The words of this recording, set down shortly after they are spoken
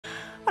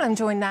Well, I'm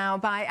joined now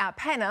by our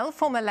panel,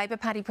 former Labour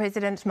Party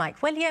President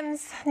Mike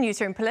Williams,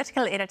 Newsroom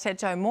Political Editor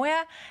Joe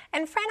Moyer,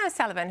 and Fran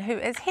O'Sullivan, who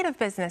is Head of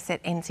Business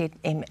at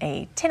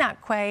NZME. Tēnā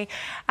koe,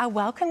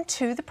 welcome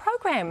to the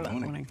programme. Good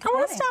morning. I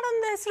want to start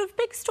on the sort of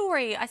big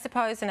story, I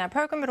suppose, in our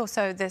programme, but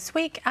also this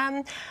week.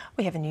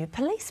 We have a new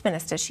police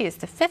minister. She is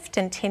the fifth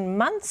in 10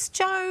 months.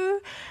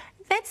 Joe,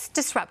 that's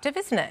disruptive,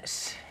 isn't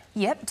it?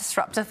 Yep,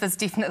 disruptive is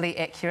definitely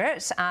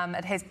accurate.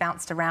 It has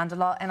bounced around a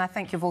lot, and I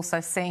think you've also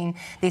seen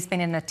there's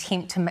been an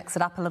attempt to mix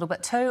it up a little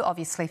bit too.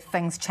 Obviously,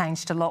 things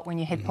changed a lot when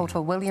you had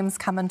Porter Williams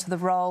come into the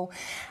role.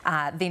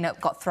 Then it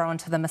got thrown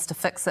to the Mr.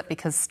 Fix-It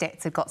because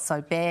stats had got so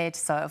bad.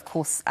 So, of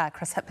course,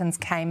 Chris Hippins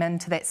came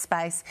into that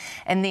space,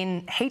 and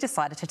then he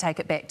decided to take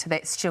it back to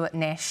that Stuart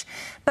Nash,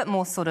 but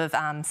more sort of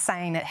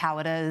saying it how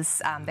it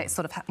is, that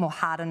sort of more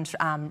hardened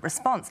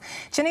response.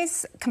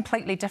 Ginny's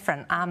completely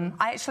different.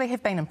 I actually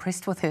have been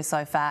impressed with her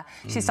so far.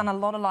 She's done a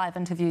lot of live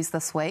interviews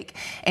this week,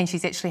 and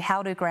she's actually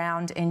held her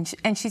ground,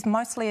 and she's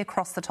mostly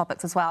across the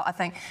topics as well. I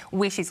think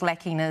where she's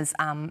lacking is,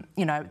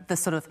 you know, the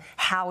sort of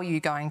how are you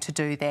going to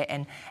do that,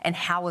 and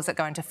how is it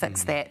going to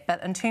fix that.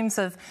 But in terms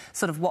of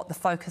sort of what the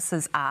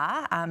focuses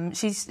are,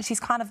 she's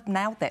kind of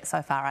nailed that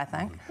so far, I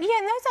think. Yeah,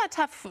 and those are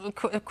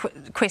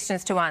tough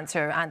questions to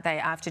answer, aren't they,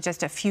 after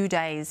just a few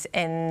days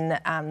in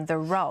the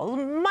role.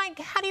 Mike,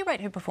 how do you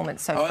rate her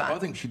performance so far? I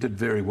think she did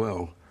very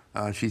well.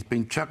 She's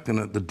been chucked in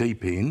at the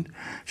deep end.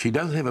 She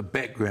does have a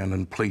background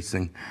in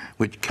policing,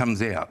 which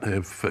comes out.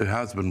 Her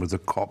husband was a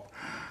cop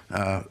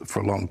for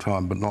a long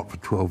time, but not for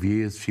 12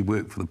 years. She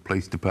worked for the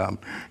police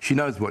department. She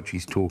knows what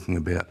she's talking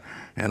about,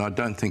 and I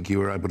don't think you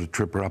were able to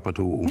trip her up at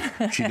all.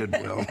 She did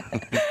well.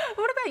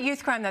 What about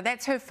youth crime, though?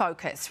 That's her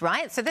focus,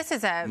 right? So this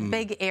is a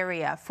big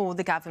area for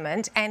the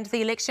government, and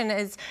the election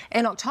is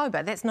in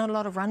October. That's not a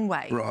lot of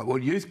runway. Right. Well,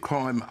 youth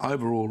crime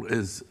overall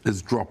is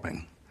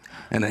dropping.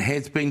 And it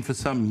has been for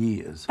some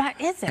years. But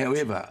is it?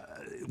 However,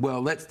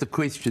 well, that's the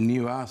question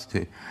you asked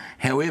her.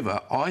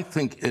 However, I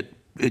think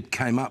it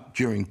came up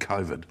during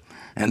COVID,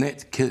 and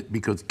that's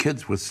because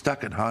kids were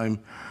stuck at home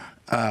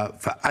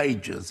for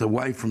ages,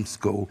 away from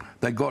school.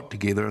 They got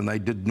together and they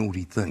did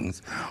naughty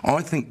things.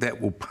 I think that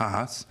will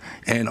pass,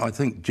 and I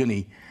think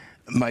Ginny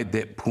made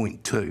that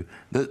point too.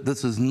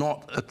 This is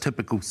not a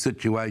typical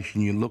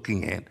situation you're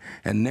looking at,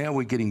 and now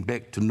we're getting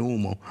back to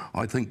normal.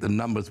 I think the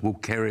numbers will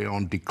carry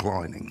on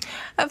declining.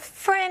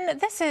 Fran,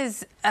 this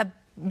is a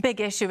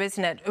big issue,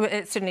 isn't it?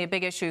 It's certainly a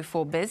big issue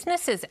for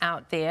businesses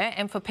out there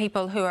and for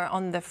people who are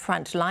on the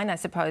front line, I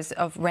suppose,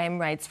 of ram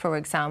raids, for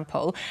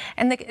example.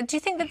 And do you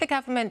think that the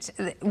government,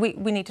 we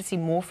need to see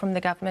more from the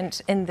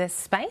government in this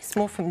space,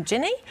 more from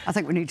Ginny? I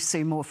think we need to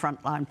see more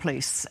frontline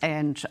police,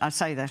 and I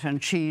say that,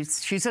 and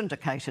she's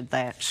indicated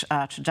that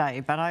today.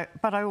 But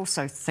I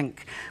also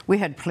think we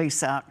had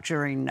police out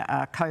during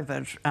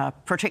COVID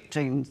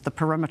protecting the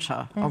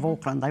perimeter of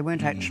Auckland. They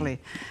weren't actually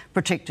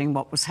protecting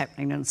what was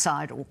happening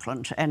inside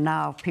Auckland, and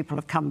now people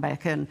have come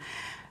back in.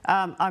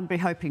 I'd be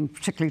hoping,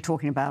 particularly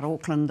talking about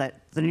Auckland,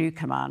 that the new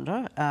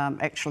commander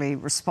actually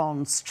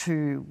responds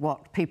to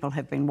what people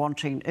have been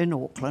wanting in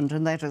Auckland,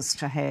 and that is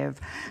to have,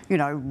 you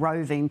know,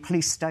 roving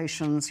police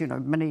stations, you know,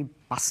 mini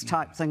bus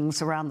type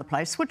things around the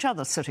place, which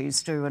other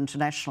cities do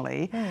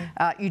internationally.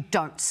 You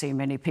don't see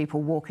many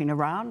people walking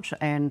around,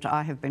 and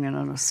I have been an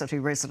inner city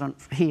resident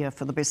here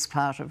for the best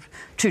part of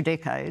 2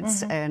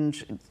 decades,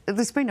 and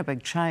there's been a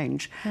big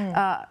change.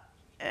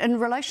 In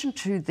relation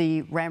to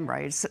the ram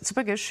raids, it's a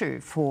big issue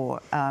for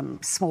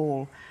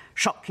small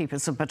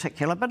shopkeepers in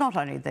particular, but not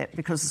only that,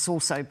 because it's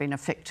also been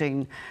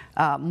affecting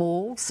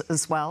malls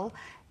as well.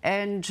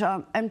 And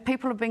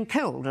people have been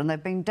killed and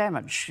they've been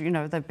damaged, you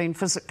know, they've been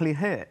physically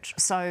hurt.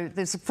 So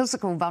there's a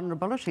physical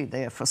vulnerability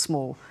there for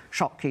small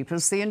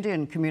shopkeepers. The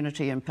Indian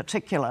community in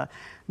particular,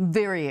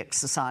 very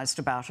exercised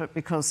about it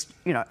because,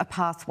 you know, a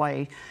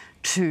pathway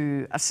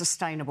to a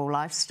sustainable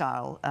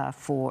lifestyle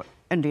for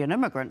Indian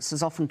immigrants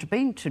has often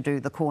been to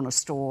do the corner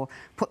store,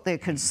 put their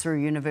kids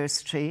through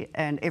university,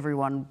 and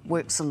everyone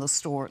works in the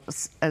store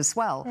as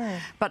well.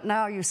 But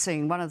now you're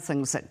seeing one of the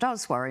things that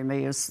does worry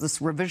me is this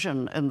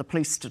revision in the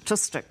police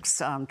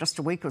statistics just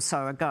a week or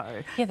so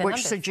ago,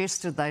 which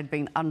suggested they'd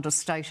been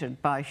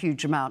understated by a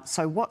huge amount.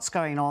 So what's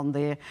going on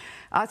there?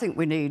 I think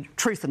we need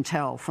truth and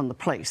tell from the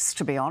police,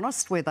 to be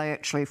honest, where they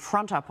actually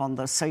front up on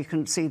this so you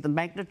can see the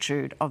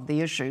magnitude of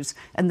the issues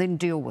and then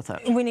deal with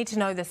it. We need to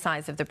know the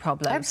size of the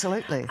problem.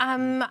 Absolutely.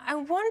 I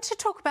want to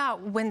talk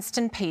about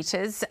Winston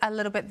Peters a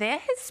little bit there.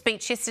 His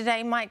speech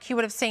yesterday, Mike, you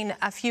would have seen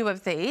a few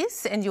of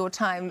these in your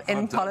time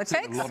in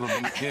politics. A lot of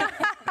them, yeah.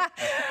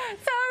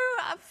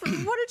 So,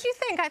 what did you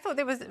think? I thought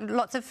there was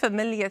lots of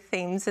familiar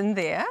themes in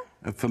there.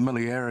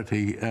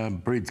 Familiarity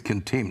breeds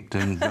contempt,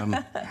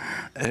 and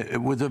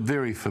it was a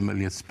very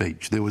familiar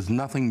speech. There was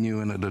nothing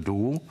new in it at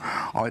all.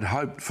 I'd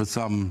hoped for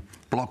some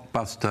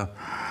blockbuster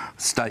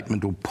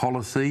statement or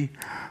policy.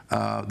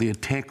 The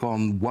attack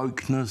on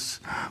wokeness,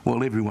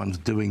 well, everyone's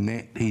doing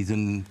that. He's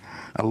in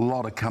a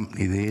lot of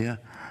company there,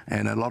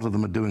 and a lot of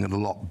them are doing it a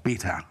lot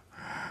better.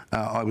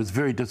 I was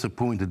very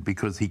disappointed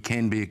because he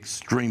can be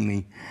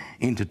extremely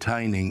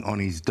entertaining on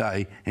his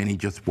day, and he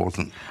just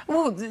wasn't.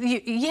 Well,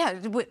 yeah,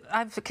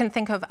 I can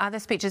think of other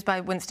speeches by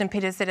Winston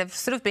Peters that have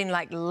sort of been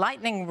like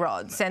lightning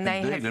rods, and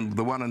Indeed, they have... and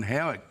the one in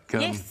Howick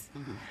Yes.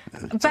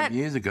 some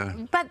years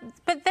ago. But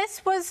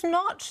this was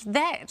not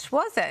that,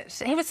 was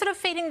it? He was sort of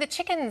feeding the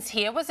chickens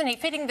here, wasn't he?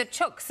 Feeding the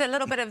chooks a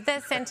little bit of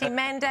this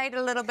anti-mandate,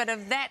 a little bit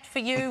of that for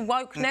you,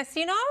 wokeness,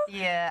 you know?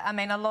 Yeah, I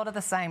mean, a lot of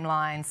the same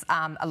lines,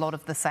 a lot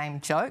of the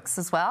same jokes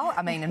as well.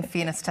 I mean, in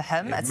fairness to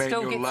him, it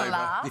still gets a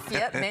laugh.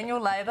 Yeah,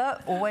 manual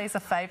labour, always a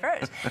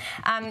favourite.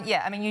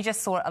 Yeah, I mean, you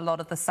just saw a lot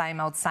of the same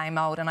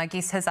old, and I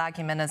guess his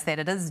argument is that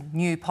it is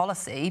new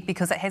policy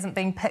because it hasn't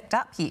been picked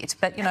up yet.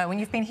 But, you know, when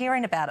you've been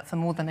hearing about it for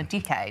more than a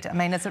decade, I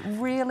mean, is it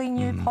really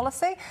new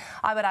policy?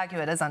 I would argue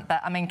it isn't.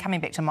 But, I mean, coming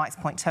back to Mike's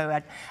point too,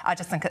 I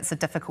just think it's a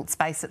difficult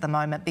space at the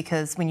moment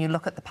because when you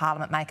look at the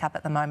Parliament makeup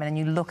at the moment and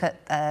you look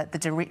at the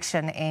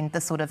direction and the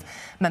sort of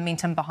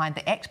momentum behind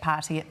the ACT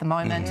Party at the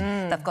moment,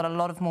 they've got a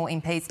lot of more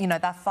MPs. You know,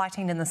 they're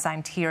fighting in the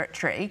same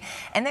territory.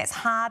 And that's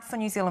hard for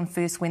New Zealand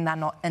First when they're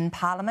not in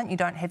Parliament. You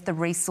don't have the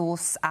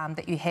resource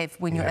that you have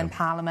when you're in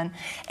Parliament.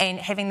 And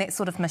having that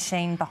sort of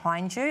machine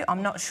behind you,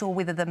 I'm not sure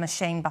whether the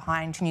machine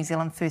behind New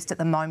Zealand First at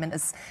the moment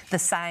is the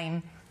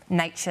same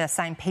nature,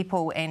 same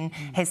people, and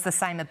has the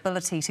same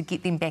ability to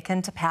get them back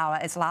into power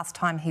as last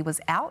time he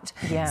was out.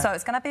 Yeah. So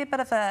it's going to be a bit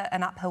of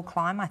an uphill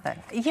climb, I think.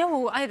 Yeah,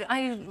 well,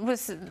 I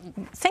was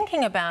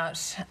thinking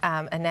about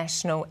a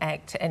National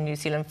ACT and New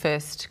Zealand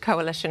First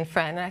coalition,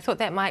 Fran, and I thought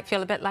that might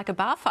feel a bit like a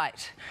bar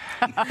fight.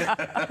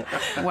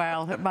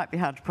 Well, it might be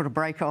hard to put a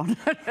brake on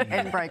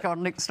and brake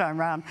on next time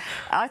round.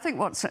 I think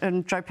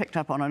and Joe picked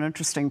up on an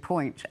interesting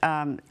point,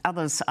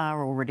 others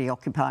are already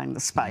occupying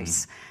the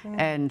space.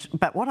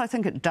 But what I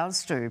think it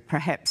does do,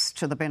 perhaps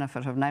to the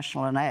benefit of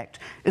National and ACT,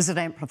 is it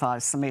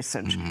amplifies the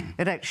message.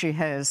 It actually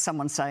has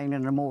someone saying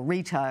in a more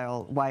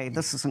retail way,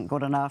 this isn't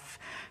good enough,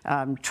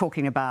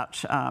 talking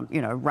about,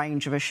 you know, a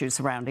range of issues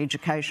around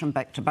education,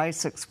 back to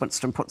basics.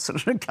 Winston puts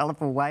it in a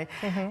colourful way.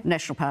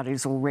 National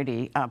Party's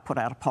already put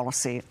out a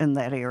policy in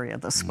that area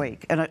this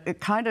week. And it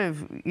kind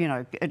of, you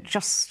know, it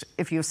just,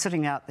 if you're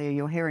sitting out there,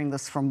 you're hearing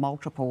this from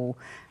multiple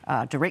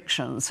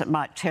directions, it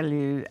might tell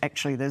you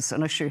actually there's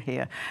an issue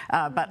here.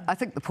 But I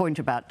think the point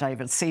about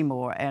David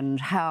Seymour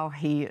and how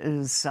he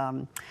is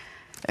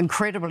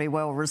incredibly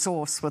well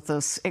resourced with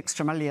this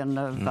extra million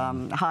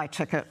of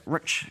high-ticket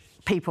rich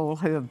people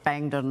who have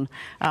banged in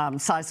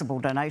sizable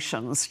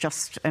donations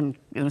and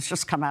it's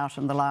just come out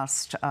in the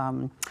last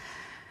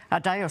a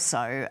day or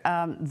so.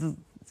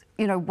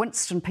 You know,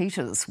 Winston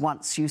Peters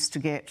once used to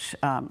get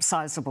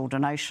sizable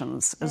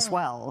donations as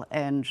well,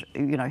 and,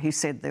 you know, he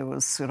said there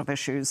was sort of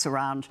issues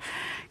around,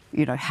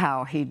 you know,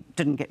 how he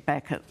didn't get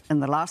back in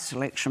the last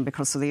election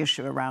because of the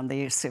issue around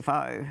the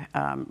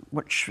SFO,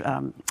 which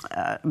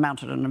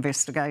mounted an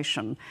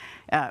investigation,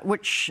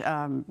 which, you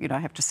know, I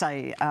have to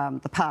say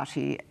the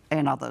party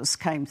and others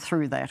came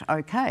through that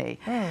okay.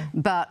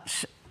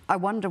 But I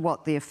wonder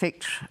what the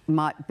effect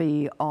might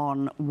be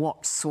on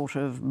what sort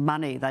of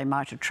money they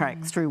might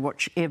attract through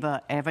whichever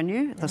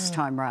avenue this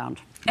time round.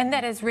 And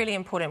that is really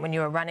important when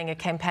you're running a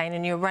campaign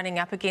and you're running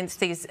up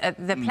against these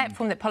the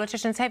platform that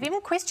politicians have.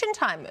 Even question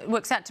time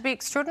works out to be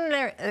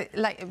extraordinary,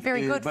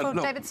 very good for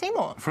David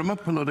Seymour. From a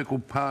political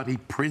party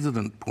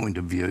president point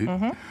of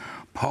view,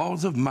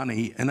 piles of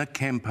money in a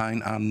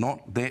campaign are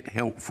not that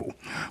helpful.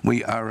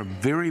 We are a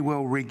very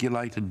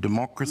well-regulated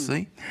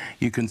democracy.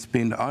 You can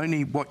spend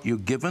only what you're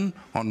given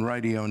on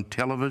radio and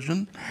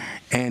television,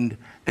 and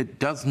it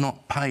does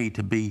not pay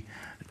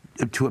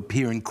to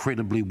appear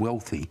incredibly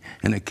wealthy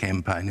in a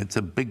campaign. It's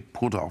a big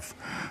put-off.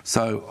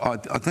 So I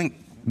think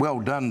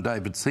well done,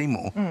 David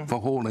Seymour, for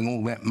hauling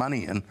all that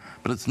money in,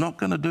 but it's not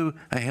going to do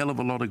a hell of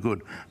a lot of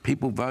good.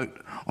 People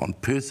vote on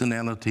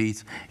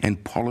personalities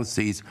and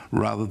policies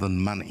rather than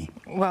money.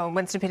 Well,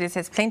 Winston Peters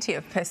has plenty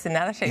of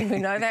personality. We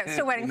know that.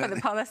 Still waiting for the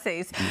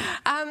policies.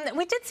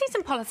 We did see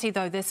some policy,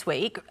 though, this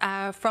week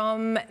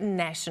from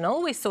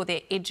National. We saw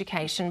their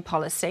education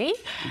policy,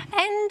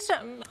 and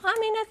I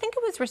mean, I think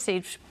it was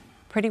received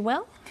pretty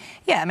well.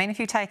 Yeah, I mean, if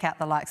you take out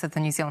the likes of the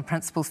New Zealand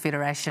Principals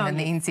Federation and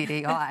the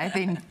NZEI,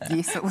 then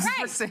yes, it was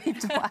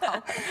received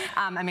well.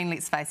 I mean,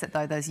 let's face it,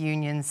 though, those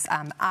unions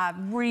are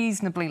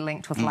reasonably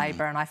linked with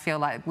Labour, and I feel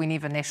like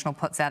whenever National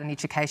puts out an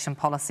education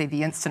policy,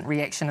 the instant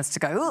reaction is to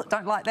go, oh,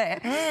 don't like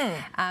that.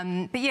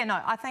 But yeah,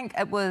 no, I think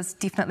it was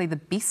definitely the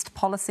best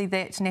policy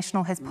that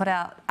National has put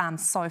out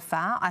so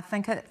far. I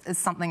think it is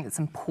something that's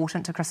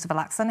important to Christopher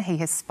Luxon. He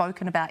has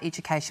spoken about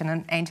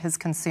education and his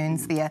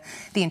concerns there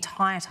the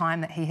entire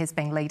time that he has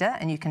been leader,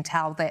 and you can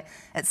tell that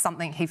it's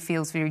something he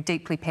feels very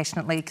deeply,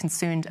 passionately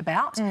concerned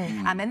about.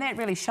 And that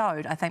really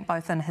showed, I think,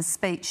 both in his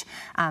speech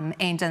and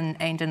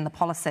in the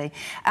policy.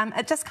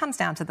 It just comes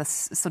down to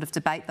this sort of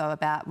debate, though,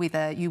 about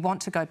whether you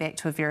want to go back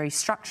to a very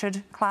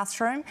structured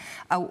classroom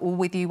or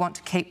whether you want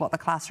to keep what the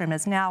classroom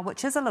is now,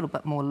 which is a little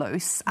bit more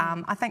loose.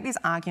 I think there's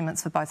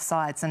arguments for both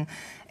sides,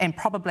 and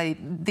probably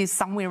there's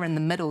somewhere in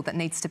the middle that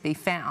needs to be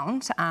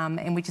found,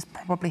 and we just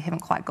probably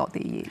haven't quite got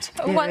there yet.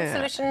 One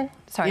solution.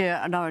 Sorry.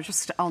 Yeah, no,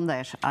 just on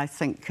that, I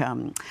think,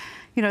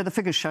 you know, the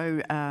figures show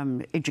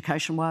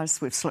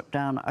education-wise, we've slipped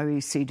down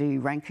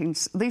OECD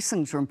rankings. These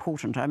things are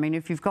important. I mean,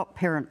 if you've got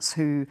parents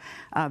who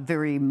are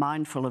very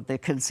mindful of their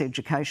kids'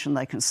 education,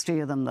 they can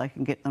steer them, they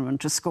can get them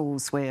into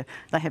schools where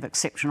they have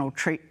exceptional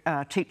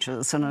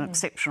teachers and an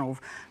exceptional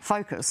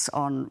focus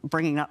on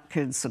bringing up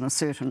kids in a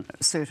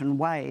certain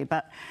way.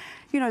 But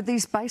you know,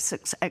 these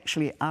basics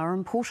actually are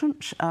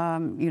important.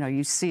 You know,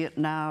 you see it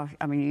now,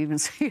 I mean, you even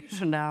see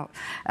it in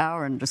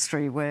our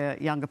industry where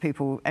younger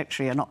people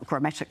actually are not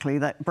grammatically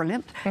that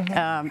brilliant. You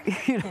know,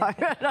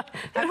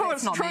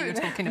 it's not true. me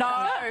you're talking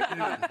about.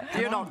 No,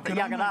 you're not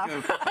young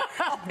enough.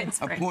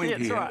 A point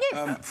here.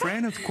 Right.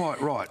 Fran is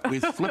quite right.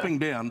 We're slipping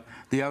down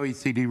the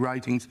OECD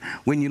ratings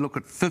when you look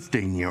at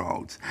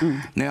 15-year-olds.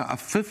 Now, a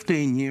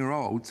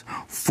 15-year-old's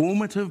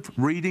formative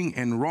reading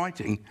and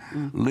writing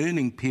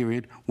learning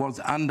period was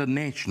under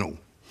national.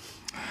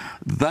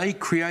 They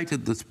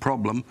created this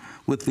problem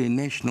with their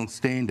national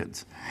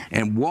standards,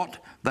 and what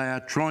they are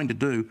trying to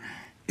do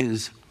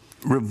is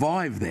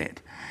revive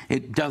that.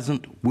 It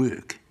doesn't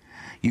work.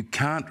 You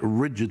can't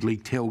rigidly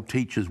tell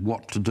teachers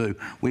what to do.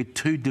 We're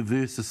too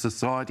diverse a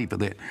society for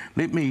that.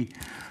 Let me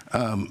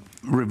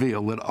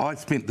reveal that I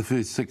spent the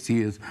first 6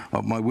 years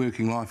of my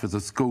working life as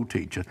a school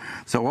teacher.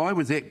 So I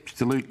was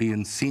absolutely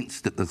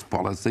incensed at this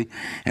policy,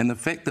 and the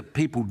fact that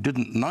people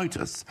didn't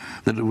notice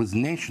that it was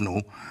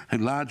national who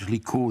largely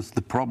caused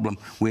the problem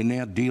we're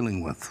now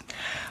dealing with.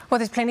 Well,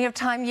 there's plenty of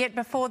time yet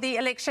before the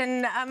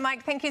election.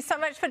 Mike, thank you so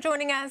much for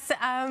joining us.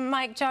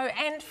 Mike, Joe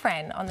and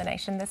Fran on The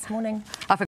Nation this morning.